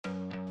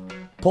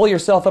Pull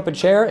yourself up a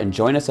chair and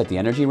join us at the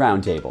Energy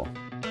Roundtable.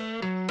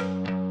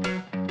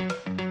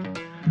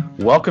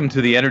 Welcome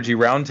to the Energy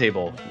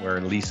Roundtable, where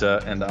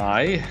Lisa and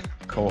I,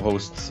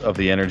 co-hosts of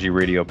the Energy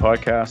Radio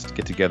podcast,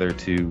 get together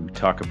to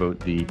talk about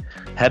the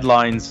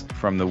headlines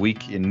from the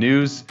week in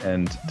news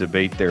and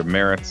debate their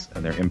merits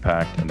and their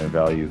impact and their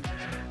value.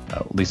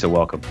 Lisa,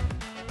 welcome.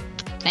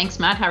 Thanks,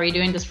 Matt. How are you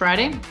doing this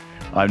Friday?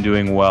 I'm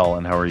doing well,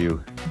 and how are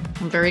you?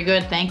 I'm very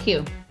good, thank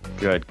you.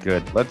 Good.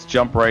 Let's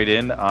jump right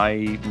in.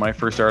 My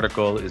first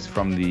article is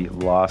from the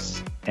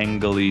Los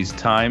Angeles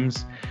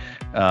Times,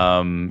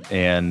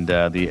 and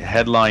the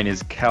headline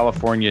is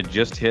 "California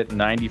just hit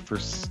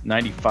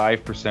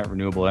 95%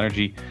 renewable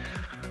energy.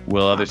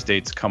 Will other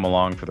states come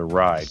along for the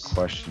ride?" ?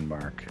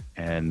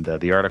 And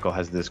the article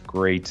has this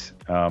great,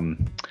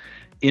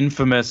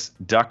 infamous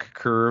duck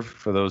curve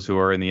for those who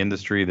are in the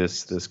industry.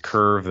 This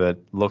curve that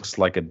looks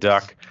like a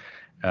duck.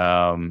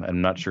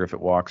 I'm not sure if it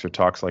walks or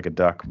talks like a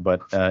duck,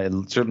 but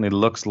it certainly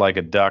looks like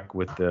a duck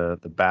with the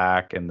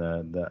back and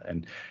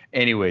and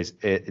anyways,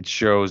 it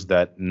shows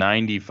that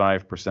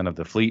 95% of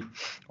the fleet,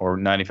 or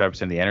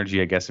 95% of the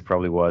energy, I guess it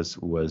probably was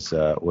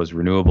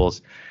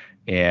renewables.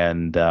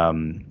 And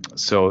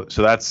so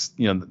that's,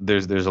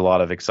 there's a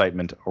lot of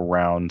excitement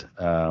around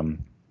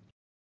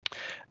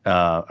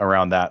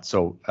that.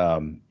 So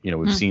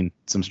we've seen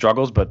some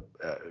struggles, but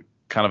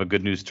kind of a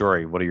good news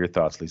story. What are your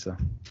thoughts, Lisa?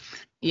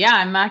 Yeah,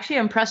 I'm actually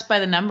impressed by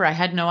the number. I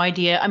had no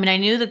idea. I mean, I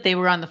knew that they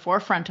were on the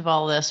forefront of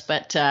all this,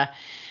 but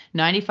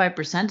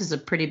 95% is a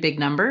pretty big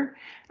number.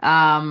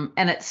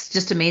 And it's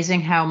just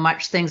amazing how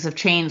much things have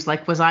changed.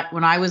 Like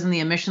when I was in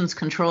the emissions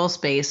control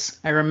space,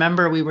 I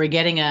remember we were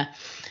getting a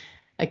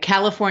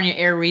California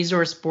Air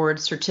Resource Board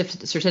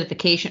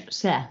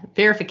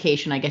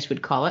verification, I guess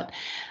we'd call it.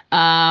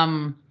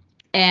 And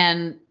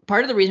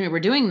part of the reason we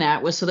were doing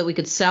that was so that we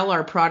could sell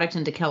our product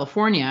into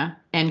California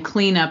and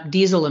clean up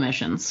diesel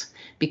emissions,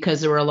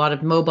 because there were a lot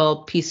of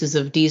mobile pieces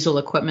of diesel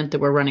equipment that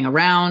were running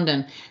around,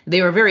 and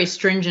they were very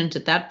stringent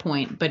at that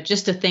point. But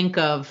just to think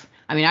of,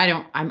 I mean,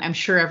 I'm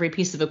sure every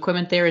piece of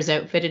equipment there is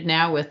outfitted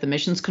now with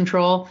emissions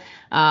control.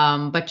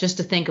 But just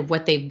to think of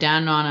what they've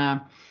done on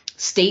a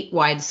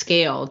statewide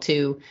scale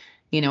to,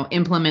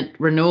 implement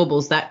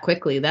renewables that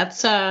quickly,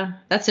 that's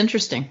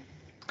interesting.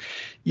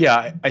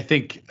 Yeah, I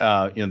think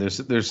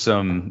there's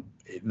some.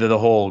 The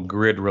whole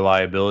grid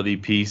reliability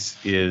piece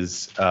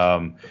is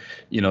the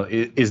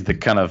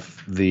kind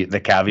of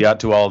the caveat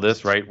to all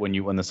this, right?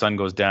 When the sun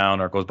goes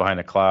down or goes behind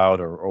a cloud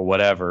or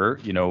whatever,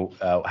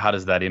 how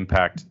does that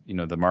impact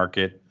the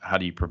market? How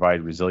do you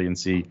provide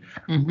resiliency?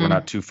 Mm-hmm. We're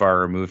not too far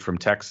removed from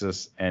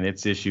Texas and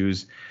its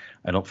issues.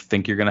 I don't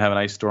think you're going to have an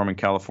ice storm in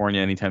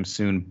California anytime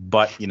soon,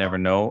 but you never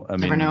know.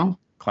 Never know.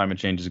 Climate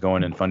change is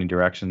going in funny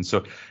directions.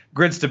 So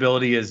grid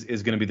stability is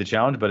going to be the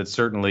challenge, but it's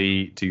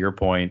certainly, to your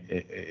point,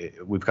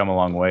 we've come a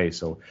long way.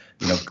 So,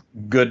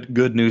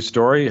 good news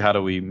story. How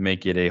do we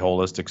make it a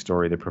holistic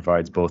story that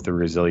provides both the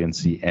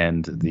resiliency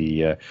and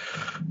the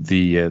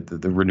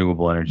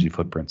renewable energy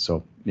footprint?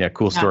 So, yeah,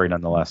 cool story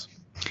nonetheless.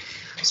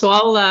 So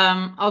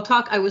I'll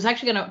talk. I was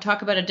actually going to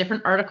talk about a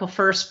different article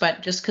first,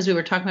 but just because we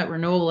were talking about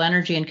renewable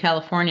energy in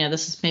California,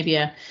 this is maybe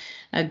a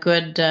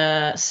good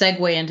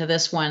segue into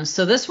this one.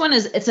 So this one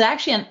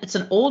it's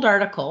an old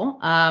article,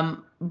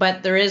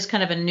 but there is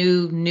kind of a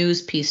new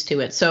news piece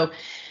to it. So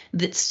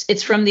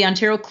it's from the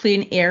Ontario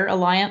Clean Air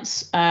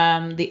Alliance.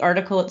 The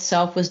article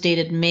itself was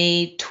dated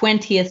May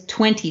 20th,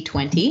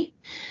 2020.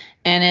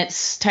 And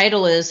its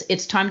title is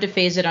 "It's Time to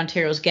Phase Out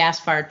Ontario's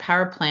Gas-Fired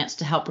Power Plants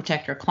to Help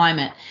Protect Our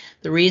Climate."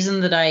 The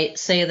reason that I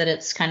say that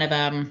it's kind of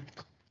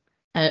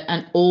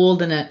an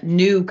old and a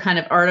new kind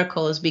of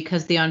article is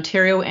because the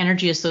Ontario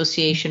Energy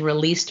Association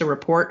released a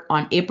report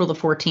on April the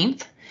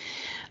 14th.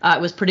 It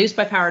was produced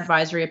by Power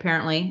Advisory,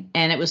 apparently,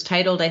 and it was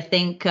titled, I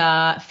think,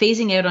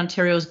 "Phasing Out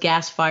Ontario's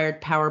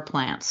Gas-Fired Power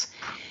Plants."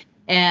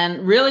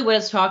 And really what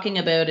it's talking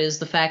about is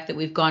the fact that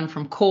we've gone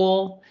from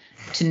coal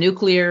to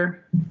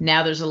nuclear.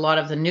 Now there's a lot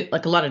of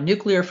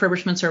nuclear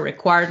refurbishments are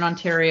required in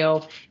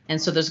Ontario.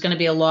 And so there's going to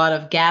be a lot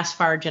of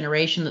gas-fired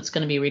generation that's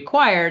going to be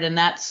required. And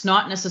that's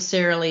not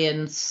necessarily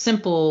in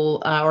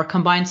simple or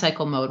combined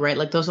cycle mode, right?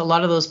 Like a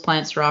lot of those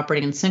plants are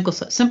operating in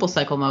simple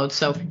cycle mode.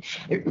 So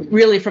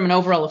really from an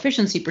overall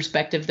efficiency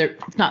perspective, they're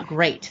not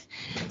great.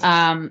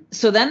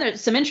 So then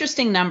there's some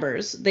interesting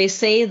numbers. They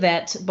say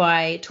that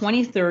by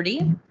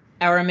 2030,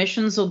 our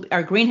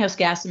greenhouse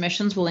gas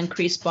emissions will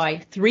increase by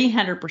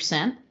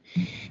 300%.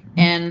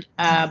 And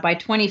by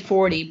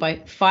 2040, by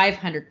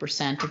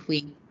 500% if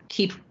we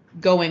keep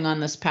going on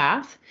this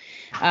path.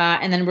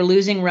 And then we're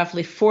losing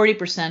roughly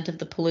 40% of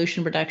the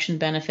pollution reduction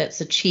benefits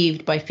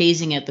achieved by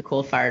phasing out the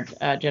coal-fired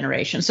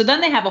generation. So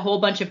then they have a whole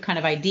bunch of kind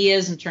of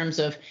ideas in terms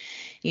of,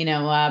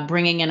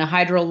 bringing in a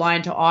hydro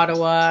line to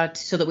Ottawa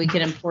so that we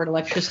can import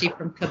electricity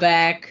from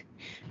Quebec.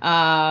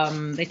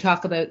 They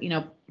talk about,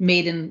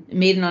 made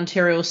in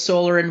Ontario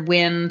solar and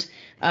wind.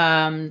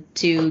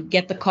 To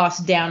get the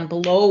cost down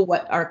below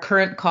what our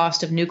current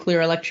cost of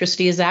nuclear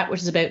electricity is at,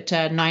 which is about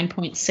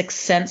 9.6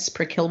 cents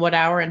per kilowatt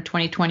hour in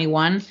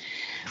 2021.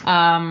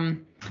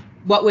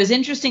 What was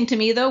interesting to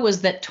me, though,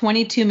 was that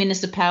 22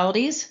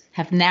 municipalities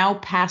have now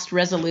passed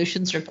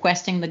resolutions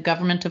requesting the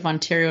government of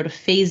Ontario to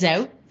phase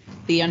out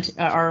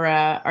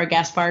our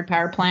gas-fired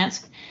power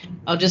plants.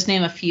 I'll just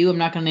name a few. I'm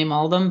not going to name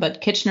all of them,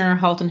 but Kitchener,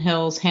 Halton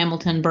Hills,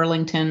 Hamilton,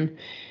 Burlington,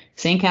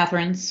 St.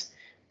 Catharines,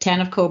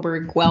 Town of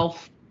Cobourg,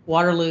 Guelph,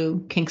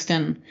 Waterloo,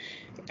 Kingston.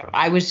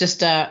 I was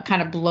just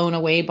kind of blown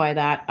away by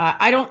that.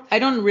 I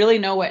don't really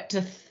know what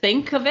to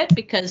think of it,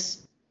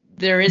 because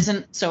there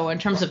isn't. So in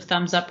terms of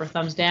thumbs up or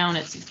thumbs down,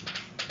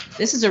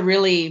 this is a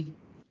really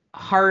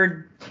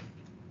hard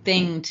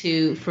thing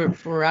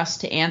for us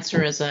to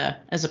answer as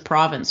a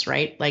province,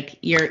 right? Like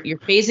you're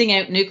phasing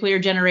out nuclear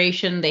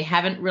generation. They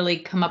haven't really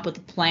come up with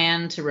a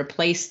plan to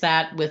replace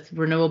that with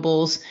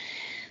renewables.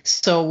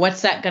 So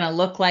what's that going to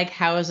look like?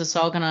 How is this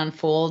all going to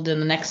unfold in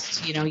the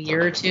next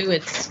year or two?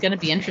 It's going to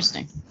be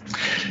interesting.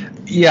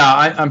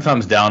 Yeah, I'm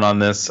thumbs down on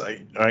this.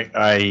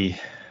 I'm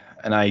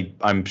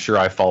sure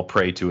I fall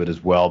prey to it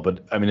as well.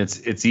 But I mean,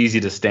 it's easy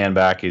to stand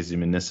back as a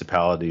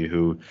municipality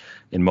who,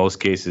 in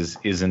most cases,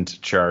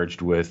 isn't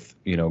charged with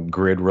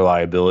grid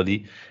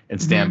reliability,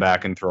 and stand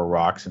back and throw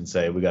rocks and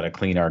say we got to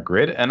clean our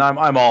grid. And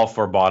I'm all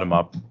for bottom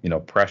up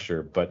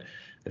pressure, but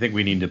I think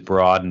we need to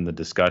broaden the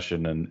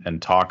discussion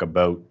and talk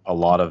about a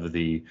lot of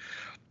the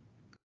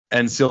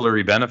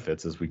ancillary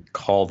benefits, as we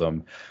call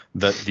them,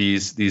 that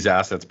these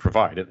assets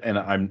provide. And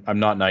I'm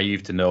not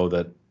naive to know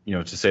that,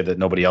 to say that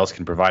nobody else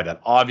can provide that.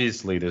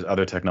 Obviously, there's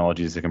other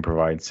technologies that can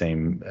provide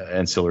same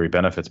ancillary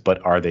benefits, but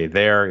are they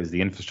there? Is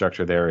the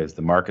infrastructure there? Is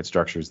the market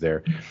structures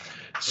there?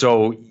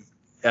 So,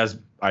 as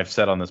I've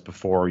said on this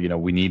before,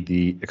 we need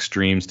the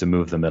extremes to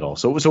move the middle.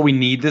 So we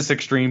need this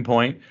extreme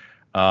point.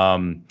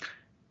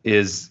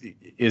 Is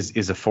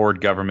a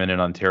Ford government in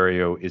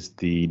Ontario, is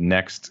the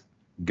next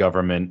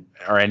government,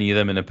 are any of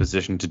them in a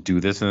position to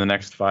do this in the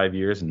next 5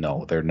 years?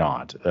 No, they're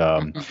not.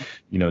 The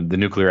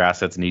nuclear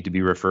assets need to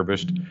be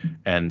refurbished,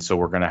 and so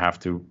we're going to have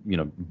to,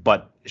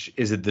 but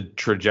is it the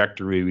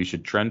trajectory we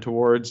should trend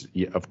towards?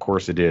 Yeah, of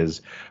course it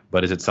is,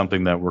 but is it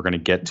something that we're going to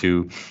get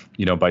to,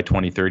 by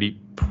 2030?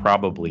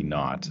 Probably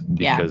not,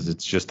 because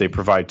it's just they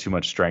provide too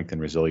much strength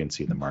and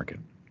resiliency in the market.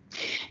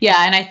 Yeah,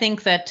 and I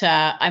think that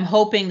I'm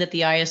hoping that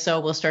the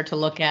ISO will start to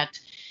look at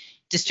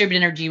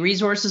distributed energy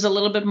resources a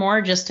little bit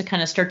more, just to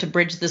kind of start to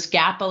bridge this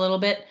gap a little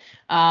bit,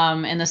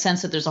 in the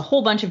sense that there's a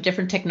whole bunch of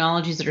different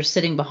technologies that are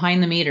sitting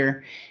behind the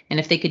meter. And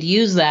if they could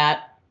use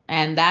that,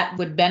 and that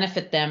would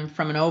benefit them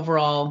from an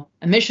overall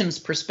emissions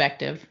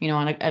perspective,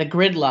 at a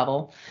grid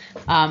level,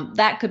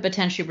 that could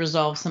potentially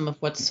resolve some of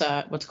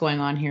what's going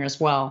on here as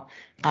well.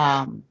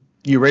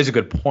 You raise a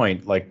good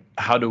point. Like,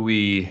 how do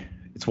we?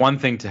 It's one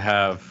thing to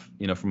have,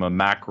 from a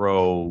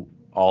macro,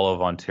 all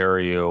of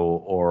Ontario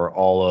or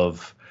all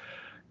of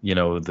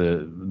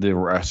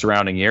the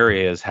surrounding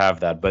areas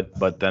have that,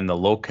 but then the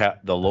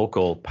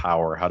local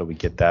power, how do we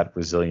get that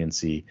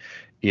resiliency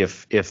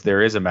if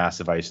there is a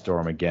massive ice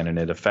storm again and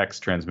it affects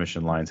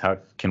transmission lines? How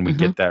can we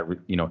get that?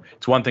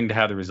 It's one thing to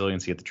have the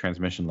resiliency at the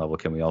transmission level.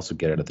 Can we also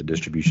get it at the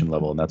distribution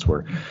level? And that's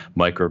where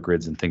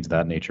microgrids and things of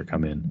that nature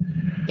come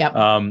in. Yep.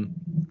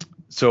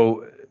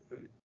 So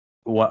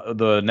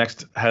the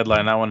next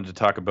headline I wanted to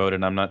talk about,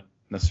 and I'm not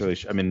necessarily,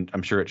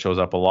 I'm sure it shows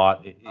up a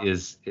lot,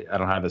 is, I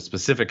don't have a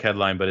specific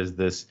headline, but is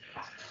this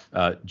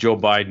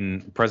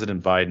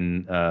President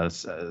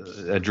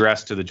Biden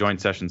address to the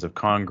joint sessions of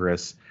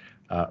Congress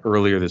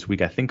earlier this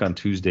week, I think on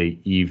Tuesday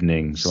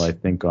evening. So I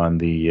think on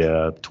the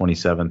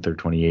 27th or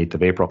 28th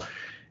of April.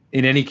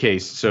 In any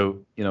case, so,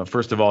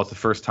 first of all, it's the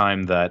first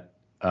time that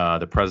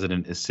the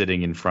president is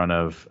sitting in front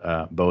of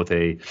both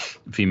a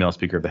female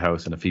Speaker of the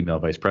House and a female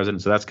Vice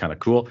President. So that's kind of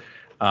cool.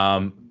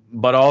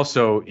 But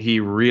also, he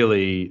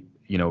really,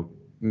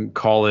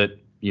 call it,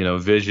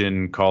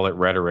 vision, call it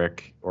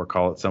rhetoric, or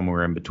call it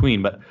somewhere in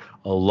between, but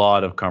a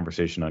lot of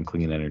conversation on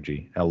clean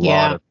energy, a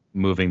lot of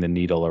moving the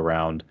needle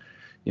around,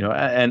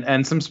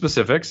 and some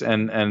specifics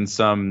and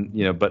some,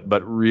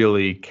 but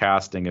really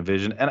casting a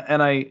vision.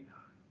 And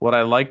what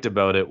I liked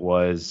about it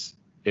was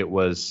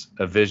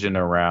a vision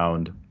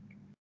around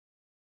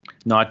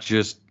not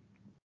just,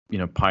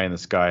 pie in the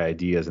sky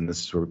ideas and this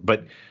sort of,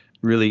 but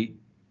really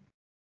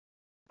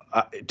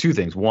two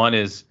things. One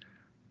is,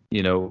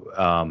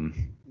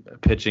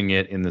 pitching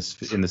it in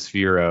the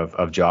sphere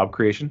of job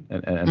creation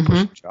and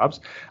pushing jobs.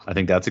 I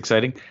think that's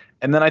exciting.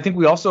 And then I think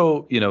we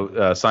also,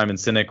 Simon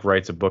Sinek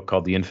writes a book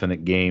called The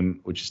Infinite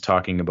Game, which is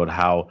talking about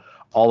how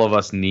all of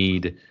us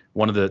need,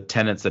 one of the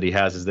tenets that he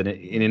has is that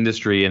in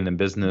industry and in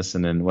business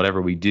and in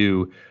whatever we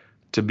do,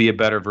 to be a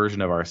better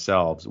version of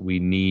ourselves, we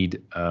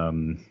need a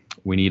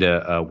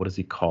what does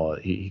he call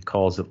it? He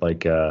calls it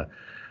like a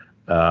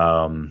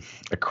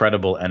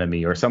credible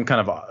enemy or some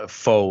kind of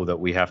foe that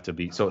we have to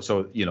be. So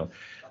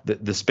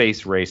the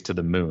space race to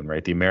the moon,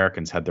 right? The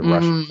Americans had the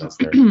Russians that's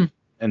there,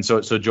 and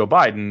so Joe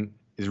Biden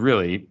is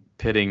really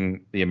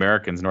pitting the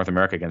Americans, North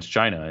America, against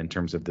China in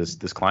terms of this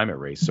climate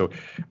race. So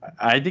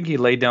I think he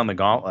laid down the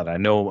gauntlet. I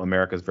know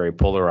America is very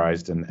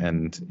polarized,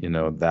 and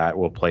that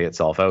will play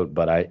itself out,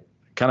 but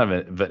kind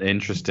of an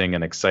interesting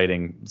and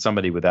exciting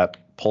somebody with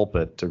that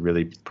pulpit to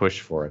really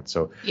push for it.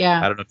 So Yeah.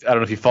 I don't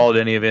know if you followed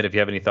any of it, if you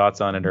have any thoughts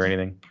on it or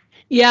anything.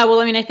 Yeah, well,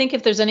 I mean, I think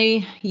if there's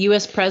any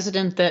U.S.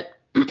 president that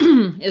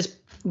is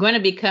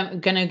going to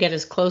get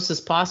as close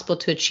as possible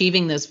to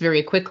achieving this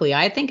very quickly,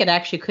 I think it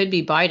actually could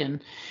be Biden.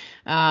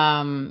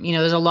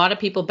 There's a lot of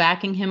people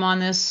backing him on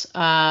this.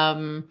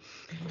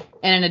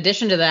 And in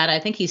addition to that, I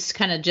think he's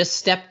kind of just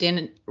stepped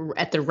in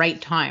at the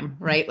right time,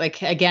 right?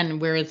 Like, again,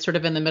 we're sort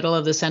of in the middle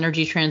of this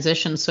energy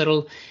transition.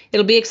 So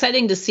it'll be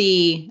exciting to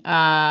see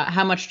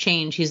how much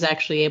change he's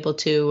actually able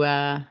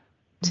to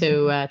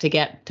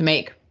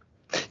make.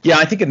 Yeah,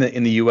 I think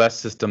in the U.S.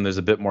 system, there's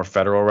a bit more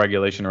federal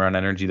regulation around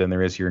energy than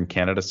there is here in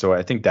Canada. So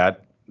I think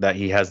that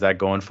he has that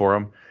going for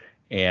him.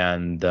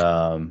 And,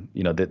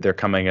 they're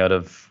coming out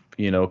of,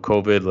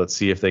 COVID. Let's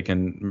see if they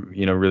can,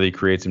 really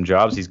create some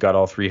jobs. He's got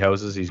all three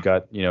houses. He's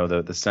got,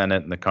 the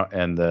Senate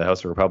and the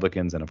House of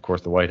Republicans and, of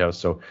course, the White House.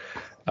 So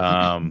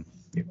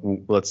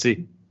let's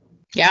see.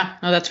 Yeah,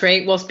 no, that's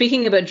great. Well,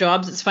 speaking about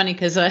jobs, it's funny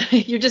because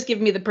you're just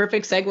giving me the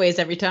perfect segues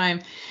every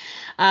time.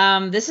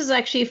 This is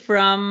actually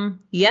from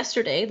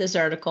yesterday, this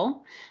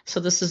article. So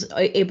this is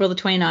April the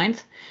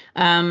 29th.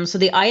 So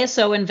the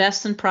ISO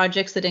invests in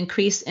projects that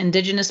increase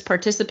Indigenous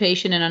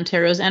participation in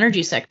Ontario's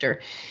energy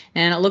sector.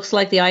 And it looks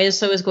like the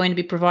ISO is going to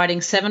be providing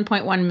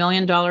 $7.1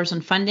 million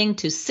in funding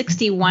to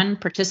 61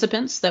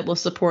 participants that will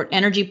support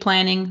energy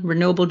planning,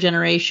 renewable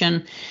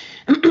generation,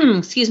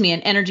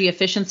 and energy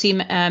efficiency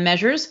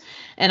measures.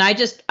 And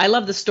I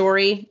love the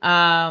story,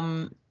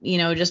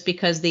 just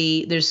because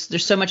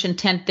there's so much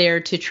intent there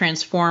to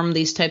transform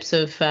these types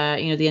of,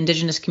 the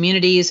Indigenous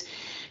communities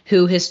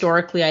who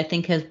historically I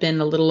think has been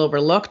a little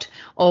overlooked.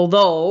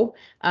 Although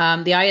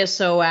the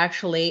ISO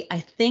actually, I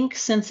think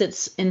since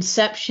its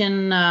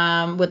inception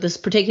with this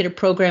particular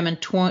program in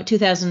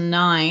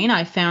 2009,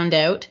 I found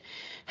out,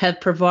 have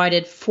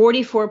provided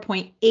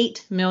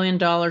 $44.8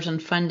 million in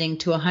funding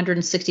to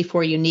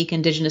 164 unique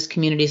Indigenous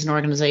communities and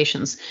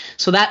organizations.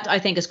 So that I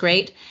think is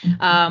great.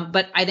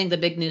 But I think the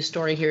big news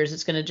story here is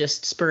it's going to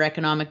just spur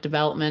economic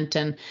development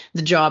and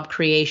the job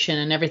creation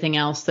and everything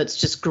else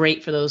that's just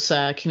great for those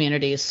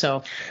communities.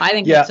 So I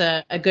think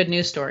that's a good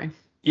news story.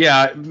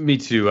 Yeah, me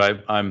too.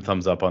 I'm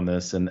thumbs up on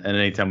this, and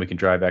anytime we can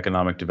drive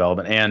economic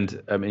development,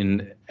 and I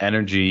mean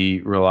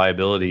energy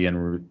reliability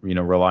and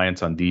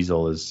reliance on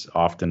diesel is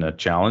often a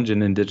challenge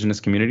in Indigenous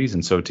communities,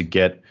 and so to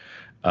get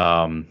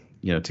to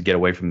get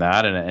away from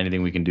that, and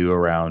anything we can do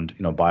around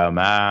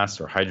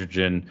biomass or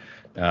hydrogen,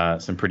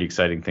 some pretty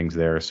exciting things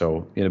there.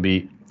 So it'll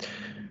be,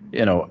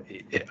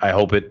 I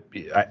hope it,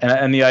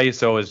 and the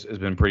ISO has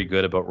been pretty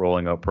good about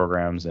rolling out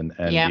programs and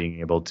being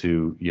able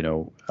to,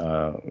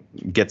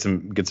 get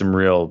some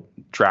real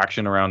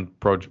traction around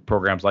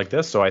programs like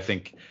this. So I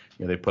think,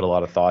 they put a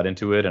lot of thought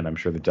into it, and I'm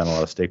sure they've done a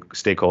lot of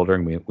stakeholder,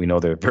 and we know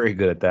they're very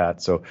good at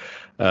that. So,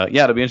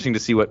 it'll be interesting to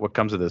see what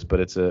comes of this,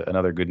 but it's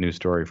another good news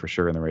story for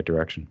sure in the right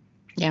direction.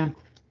 Yeah.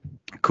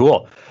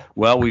 Cool.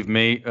 Well, we've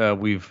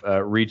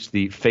reached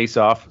the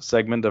face-off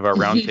segment of our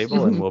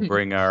roundtable, and we'll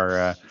bring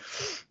our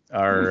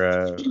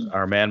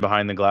man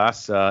behind the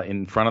glass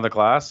in front of the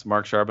glass.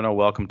 Mark Charbonneau,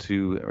 welcome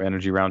to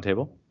Energy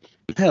Roundtable.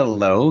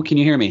 Hello, can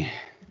you hear me?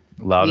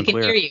 Loud and clear.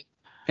 We can hear you.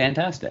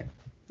 Fantastic.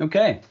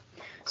 Okay,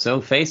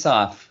 so face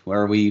off,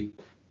 where we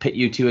pit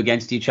you two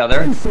against each other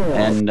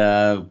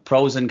and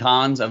pros and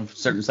cons of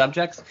certain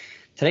subjects.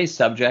 Today's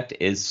subject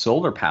is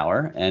solar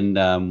power, and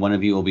one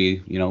of you will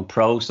be,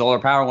 pro solar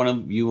power, one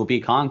of you will be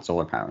con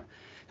solar power.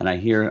 And I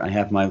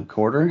have my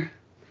recorder.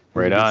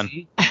 Right on.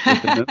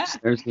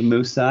 There's the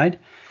moose side.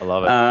 I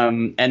love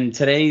it. And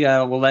today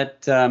we'll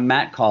let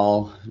Matt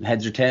call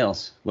heads or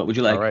tails. What would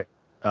you like? All right.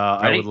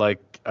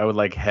 I would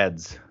like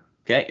heads.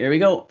 Okay, here we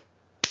go.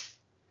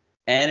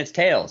 And it's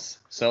tails.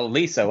 So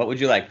Lisa, what would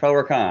you like, pro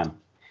or con?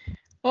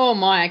 Oh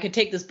my, I could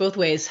take this both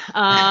ways.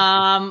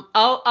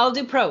 I'll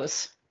do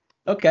pros.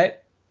 Okay.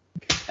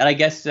 And I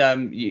guess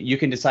you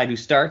can decide who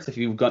starts if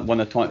you've got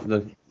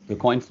the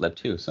coin flip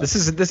too. So this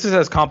is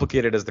as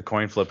complicated as the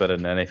coin flip at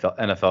an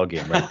NFL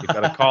game, right? You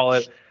got to call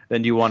it.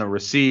 Then do you want to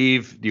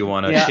receive? Do you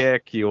want to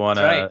kick? You want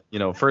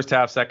to, first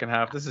half, second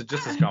half? This is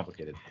just as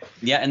complicated.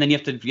 Yeah, and then you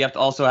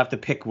have to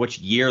pick which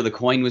year the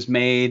coin was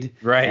made.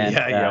 Right. And,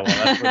 Well,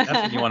 that's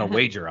when you want to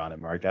wager on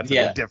it, Mark. That's a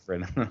bit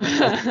different.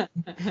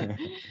 Do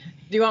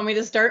you want me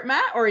to start,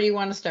 Matt, or do you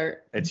want to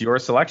start? It's your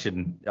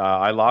selection.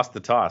 I lost the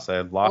toss.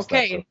 I lost.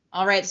 Okay. That, so.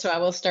 All right. So I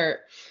will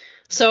start.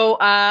 So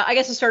I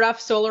guess to start off,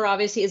 solar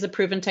obviously is a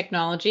proven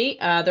technology.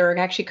 There are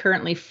actually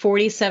currently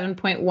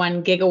 47.1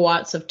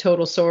 gigawatts of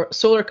total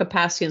solar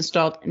capacity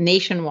installed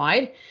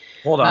nationwide.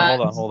 Hold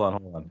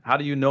on. How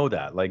do you know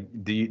that? Like,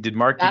 did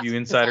Mark give you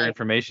insider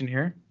information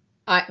here?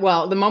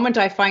 Well, the moment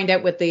I find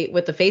out what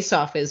the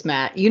face-off is,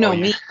 Matt,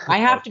 me, I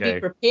have to be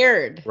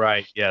prepared.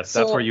 Right. Yes,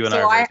 that's where you and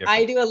I are.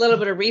 I do a little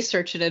bit of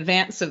research in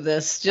advance of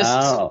this. I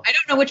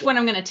don't know which one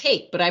I'm going to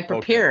take, but I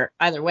prepare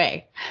either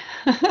way.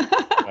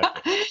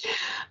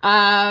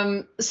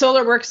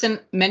 Solar works in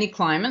many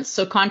climates.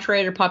 So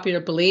contrary to popular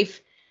belief,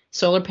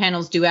 solar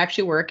panels do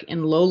actually work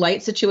in low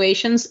light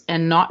situations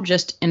and not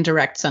just in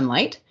direct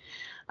sunlight.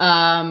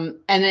 And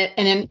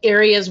in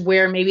areas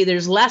where maybe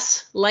there's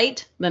less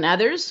light than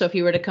others. So if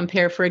you were to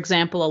compare, for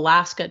example,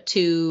 Alaska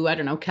to, I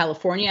don't know,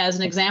 California as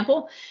an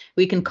example,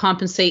 we can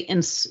compensate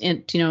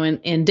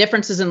in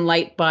differences in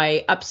light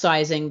by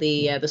upsizing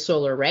the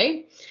solar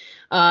array.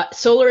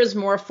 Solar is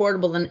more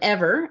affordable than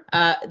ever.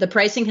 The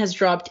pricing has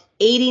dropped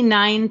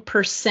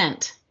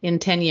 89% in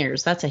 10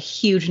 years. That's a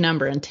huge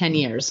number in 10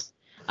 years.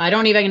 I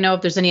don't even know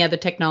if there's any other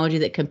technology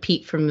that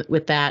compete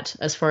with that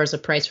as far as a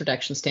price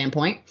reduction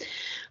standpoint.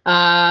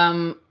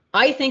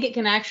 I think it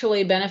can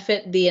actually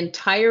benefit the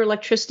entire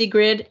electricity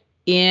grid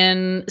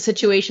in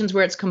situations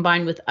where it's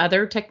combined with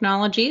other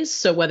technologies.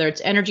 So whether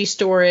it's energy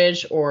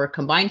storage or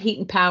combined heat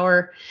and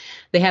power,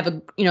 they have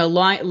a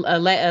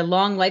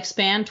long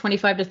lifespan.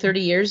 25 to 30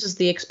 years is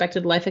the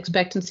expected life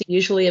expectancy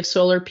usually of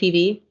solar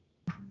PV.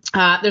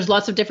 There's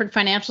lots of different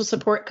financial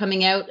support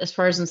coming out as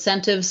far as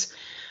incentives,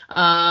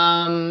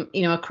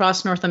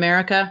 across North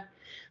America.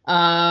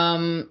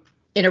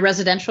 In a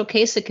residential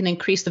case, it can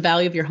increase the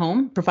value of your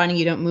home, providing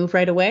you don't move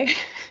right away.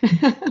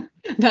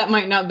 That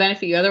might not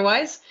benefit you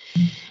otherwise.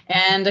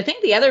 And I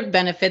think the other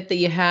benefit that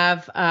you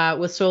have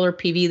with solar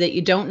PV that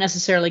you don't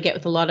necessarily get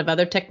with a lot of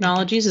other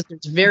technologies is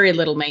there's very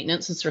little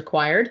maintenance that's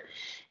required.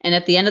 And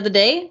at the end of the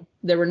day,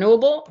 they're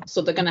renewable,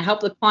 so they're going to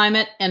help the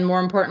climate. And more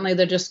importantly,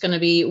 they're just going to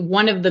be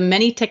one of the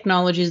many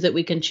technologies that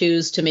we can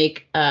choose to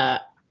make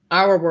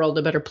our world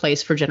a better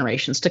place for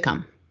generations to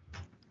come.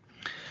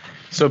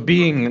 So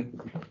being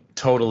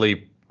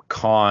totally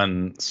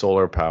con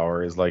solar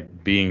power is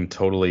like being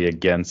totally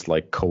against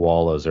like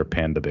koalas or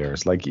panda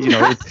bears. Like, so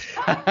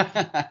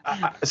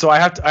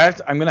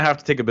I'm going to have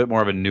to take a bit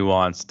more of a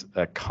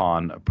nuanced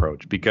con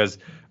approach, because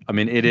I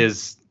mean, it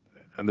is,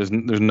 there's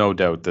no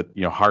doubt that,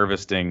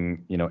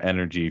 harvesting,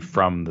 energy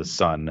from the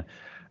sun,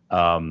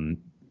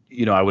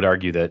 I would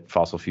argue that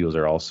fossil fuels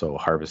are also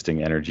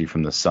harvesting energy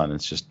from the sun.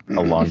 It's just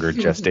a longer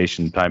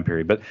gestation time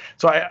period. But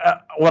so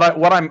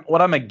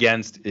what I'm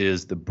against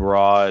is the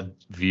broad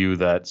view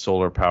that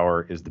solar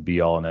power is the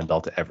be all and end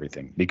all to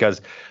everything,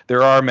 because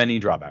there are many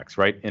drawbacks,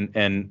 right?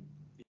 And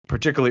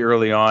particularly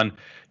early on,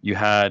 you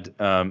had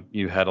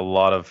a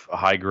lot of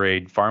high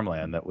grade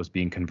farmland that was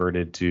being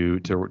converted to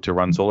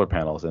run solar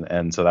panels,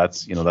 and so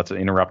that's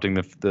interrupting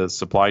the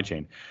supply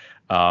chain.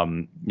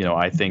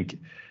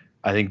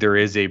 I think there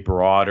is a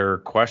broader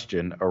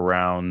question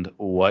around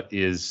what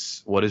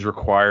is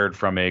required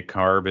from a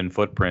carbon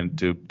footprint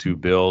to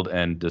build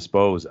and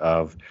dispose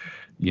of,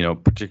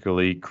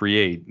 particularly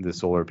create the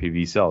solar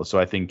PV cells. So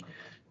I think,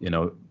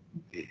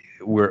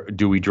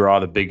 do we draw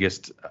the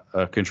biggest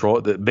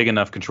the big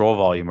enough control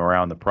volume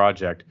around the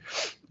project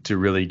to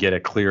really get a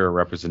clearer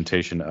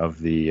representation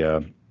of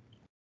the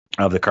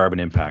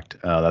carbon impact?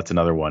 That's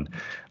another one.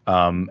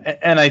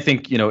 And I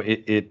think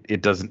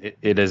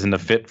it isn't a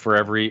fit for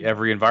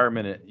every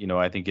environment.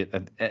 I think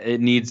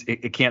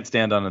it can't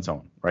stand on its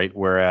own, right?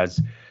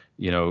 Whereas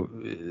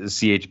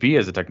CHP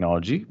as a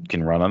technology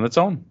can run on its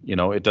own.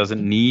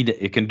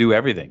 It can do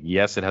everything.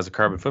 Yes, it has a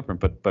carbon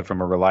footprint, but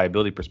from a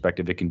reliability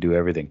perspective, it can do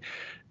everything.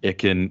 It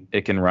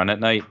can run at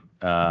night,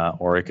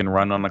 or it can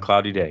run on a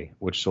cloudy day,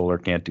 which solar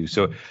can't do.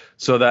 So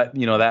that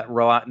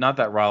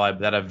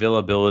that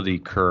availability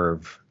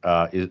curve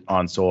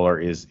on solar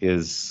is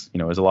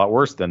a lot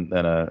worse than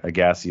a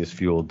gaseous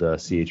fueled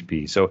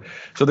CHP. So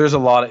there's a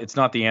lot. It's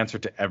not the answer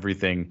to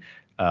everything.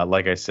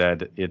 Like I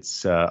said,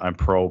 I'm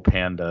pro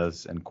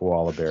pandas and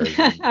koala bears.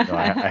 And,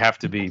 I have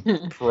to be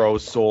pro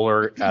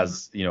solar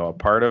as a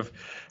part of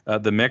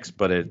the mix,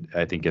 but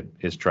I think it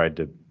is tried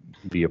to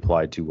be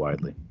applied too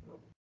widely.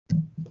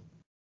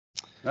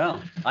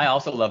 Well, I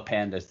also love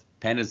pandas.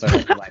 Pandas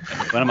are like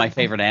one of my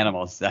favorite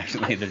animals.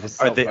 Actually, they're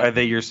just. Are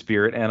they your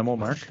spirit animal,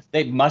 Mark?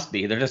 They must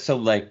be. They're just so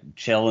like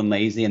chill and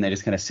lazy, and they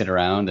just kind of sit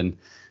around. And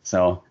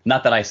so,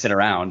 not that I sit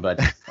around,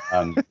 but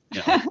I'm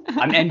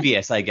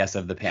envious, I guess,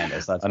 of the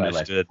pandas. That's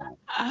understood. What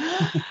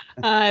I like.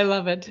 I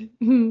love it.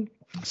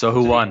 So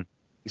who won?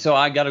 So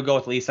I got to go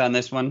with Lisa on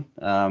this one.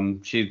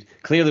 She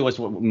clearly was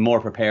more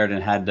prepared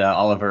and had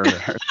all of her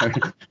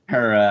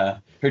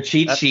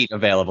cheat sheet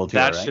available to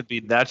her.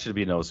 Right? That should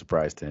be no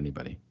surprise to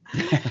anybody.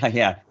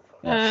 Yeah.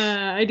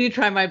 I do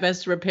try my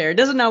best to repair. It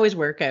doesn't always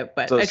work out,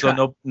 but I try.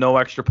 So no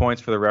extra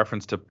points for the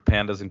reference to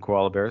pandas and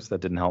koala bears.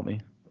 That didn't help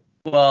me.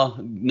 Well,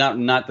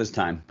 not this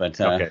time, but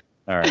okay,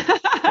 all right.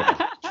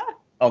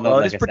 Although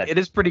it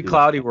is pretty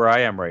cloudy where I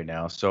am right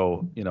now,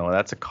 so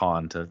that's a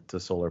con to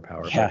solar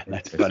power. Yeah,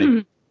 that's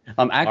funny.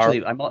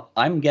 Actually,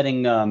 I'm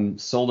getting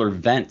solar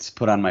vents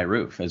put on my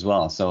roof as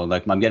well. So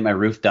like I'm getting my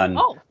roof done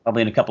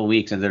probably in a couple of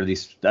weeks, and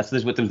that's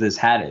what this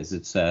hat is.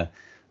 It's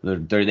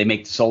they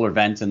make solar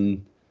vents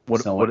and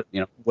what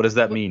does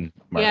that mean,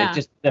 Mark? Yeah.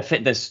 It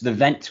just the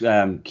vent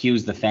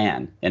cues the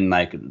fan, and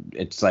like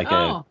it's like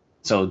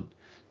so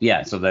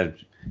that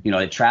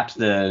it traps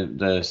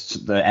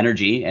the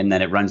energy, and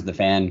then it runs the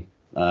fan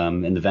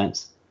in the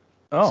vents.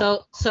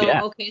 Oh. So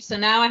yeah. Okay. So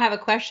now I have a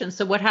question.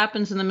 So what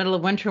happens in the middle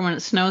of winter when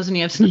it snows and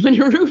you have snow on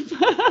your roof?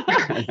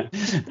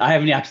 I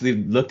haven't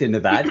actually looked into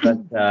that,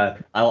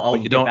 but I'll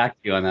get back to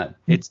you on that.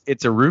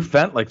 It's a roof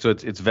vent, like so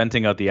it's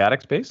venting out the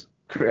attic space.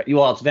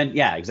 Well, it's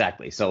yeah,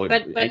 exactly. So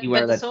But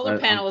anywhere the that solar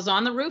panel is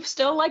on the roof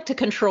still, like to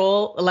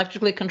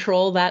electrically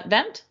control that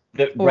vent?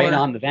 right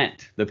on the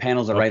vent. The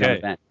panels are right on the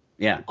Okay. vent.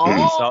 Yeah.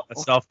 Oh, A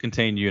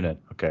self-contained unit.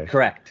 Okay.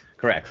 Correct.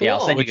 Yeah, I'll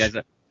Cool. send you guys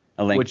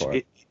a link Which for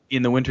it.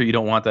 in the winter you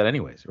don't want that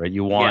anyways, right?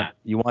 You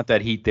want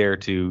that heat there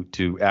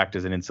to act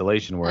as an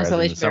insulation. Whereas in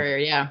the insulation summer, barrier,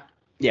 yeah.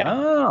 Yeah.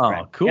 oh,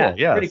 Correct. cool. Yeah,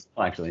 Yeah. pretty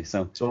cool actually.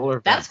 So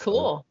Solar. That's panels.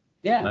 cool.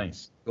 yeah.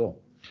 Nice. Cool.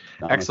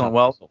 Not on Excellent. top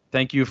Well, of the-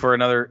 thank you for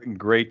another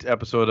great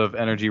episode of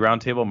Energy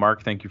Roundtable.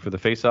 Mark, thank you for the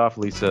face-off.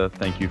 Lisa,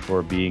 thank you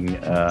for being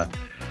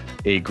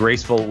a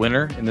graceful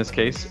winner in this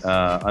case.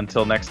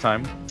 Until next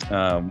time,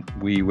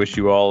 we wish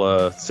you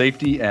all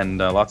safety and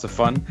lots of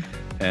fun,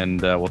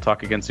 and we'll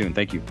talk again soon.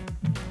 Thank you.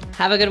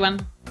 Have a good one.